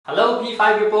Hello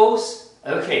P5 pupils!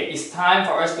 Okay, it's time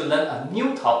for us to learn a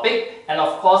new topic, and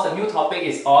of course the new topic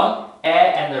is on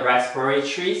air and the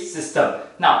respiratory system.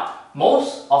 Now,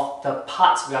 most of the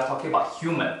parts we are talking about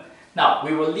human. Now,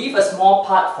 we will leave a small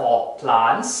part for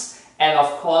plants and of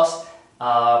course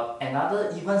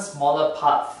another even smaller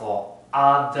part for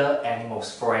other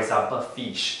animals, for example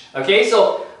fish. Okay,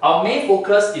 so our main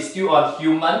focus is still on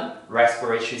human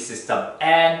respiratory system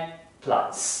and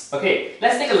plants. Okay,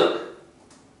 let's take a look.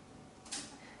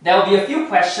 There will be a few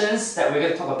questions that we're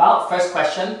going to talk about. First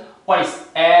question, what is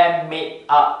air made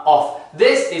up of?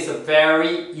 This is a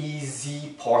very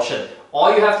easy portion.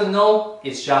 All you have to know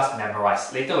is just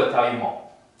memorize. Later we'll tell you more.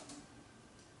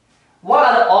 What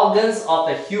are the organs of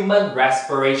the human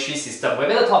respiratory system? We're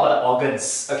going to talk about the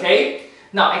organs, okay?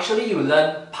 Now actually you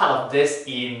learn part of this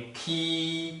in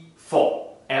P4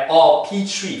 or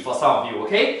P3 for some of you,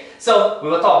 okay? So we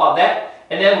will talk about that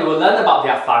and then we will learn about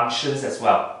their functions as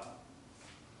well.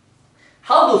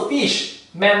 How do fish,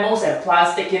 mammals and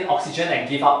plants take in oxygen and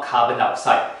give out carbon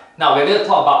dioxide? Now we're going to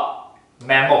talk about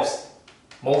mammals,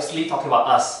 mostly talking about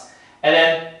us, and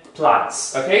then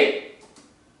plants, okay?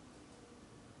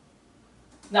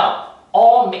 Now,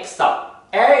 all mixed up.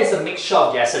 Air is a mixture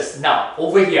of gases. Now,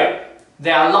 over here,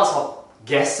 there are lots of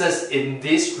gases in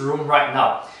this room right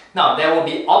now. Now, there will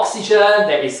be oxygen,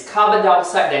 there is carbon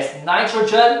dioxide, there's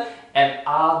nitrogen, and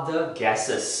other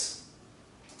gases.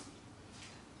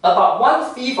 About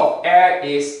 1/5 of air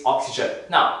is oxygen.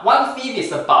 Now, 1/5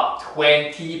 is about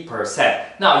 20%.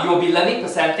 Now, you will be learning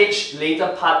percentage later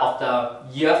part of the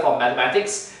year for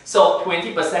mathematics. So,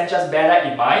 20% just bear that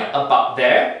in mind, about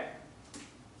there.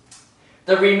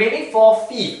 The remaining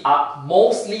 4/5 are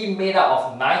mostly made up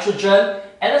of nitrogen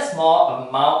and a small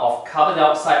amount of carbon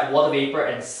dioxide, water vapor,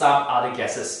 and some other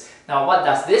gases. Now, what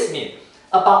does this mean?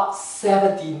 About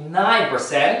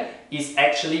 79% is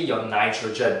actually your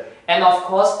nitrogen. And of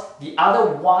course, the other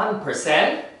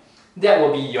 1%, that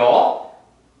will be your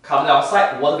carbon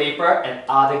dioxide, water vapor, and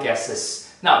other gases.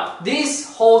 Now,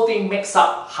 this whole thing makes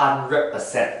up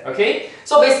 100%, okay?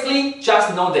 So basically,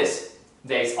 just know this.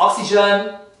 There is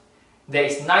oxygen, there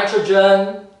is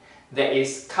nitrogen, there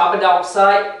is carbon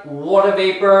dioxide, water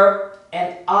vapor,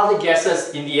 and other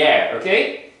gases in the air,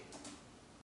 okay?